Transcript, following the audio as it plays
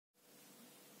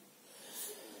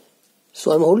So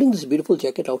I'm holding this beautiful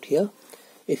jacket out here.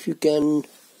 If you can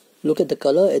look at the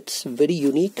color, it's very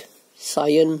unique,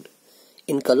 cyan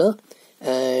in color,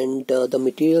 and the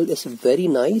material is very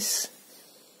nice.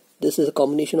 This is a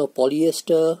combination of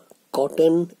polyester,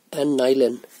 cotton and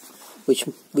nylon,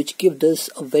 which give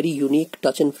this a very unique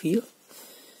touch and feel.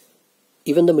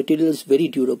 Even the material is very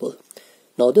durable.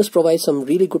 Now this provides some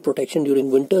really good protection during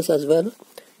winters as well,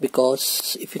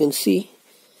 because if you can see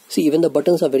even the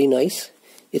buttons are very nice.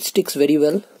 It sticks very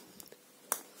well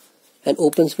and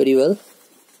opens very well.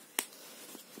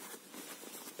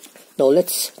 Now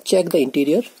let's check the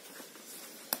interior,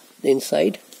 the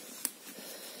inside.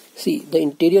 See, the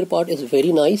interior part is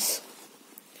very nice.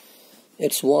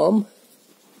 It's warm,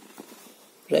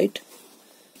 right?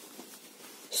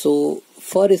 So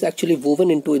fur is actually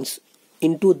woven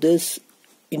into this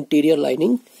interior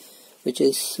lining, which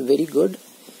is very good,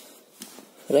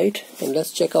 right? And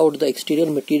let's check out the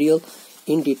exterior material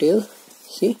in detail.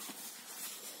 See,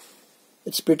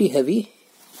 it's pretty heavy,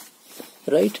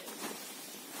 right?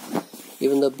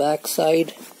 Even the back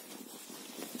side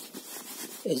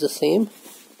is the same,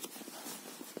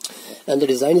 and the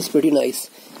design is pretty nice.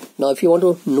 Now if you want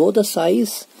to know the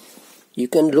size, you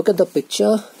can look at the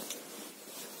picture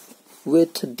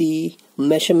with the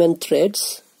measurement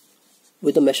threads,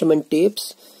 with the measurement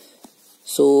tapes.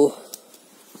 So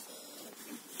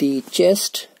the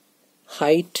chest,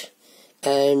 height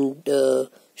and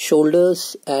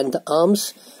shoulders and the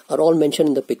arms are all mentioned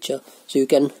in the picture, so you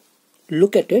can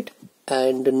look at it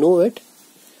and know it,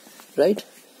 right?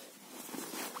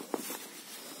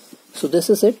 So this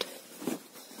is it.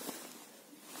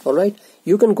 Alright,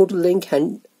 you can go to the link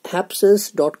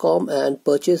hapsis.com and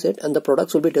purchase it, and the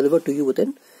products will be delivered to you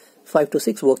within 5 to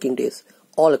 6 working days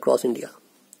all across India.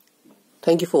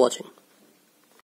 Thank you for watching.